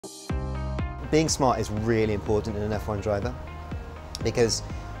being smart is really important in an F1 driver, because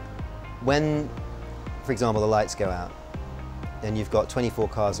when, for example, the lights go out and you've got 24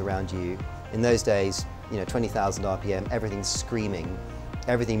 cars around you, in those days, 20,000 RPM, everything's screaming,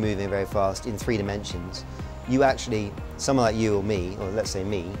 everything moving very fast in 3 dimensions, you actually, someone like you or me, or let's say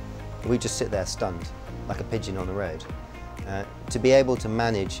me, we just sit there stunned, like a pigeon on the road. To be able to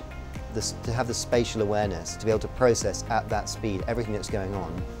manage this, to have the spatial awareness, to be able to process at that speed everything that's going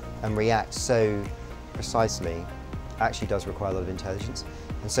on and react so precisely, actually does require a lot of intelligence.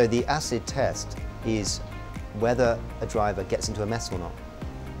 And so the acid test is whether a driver gets into a mess or not.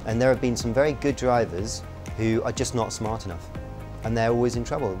 And there have been some very good drivers who are just not smart enough, and they're always in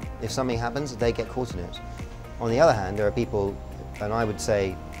trouble. If something happens, they get caught in it. On the other hand, there are people, and I would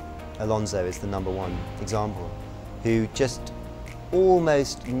say Alonso is the #1 example, who just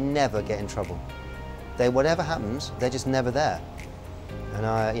almost never get in trouble. Whatever happens, they're just never there. And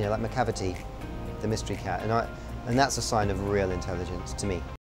like McCavity, the mystery cat, and that's a sign of real intelligence to me.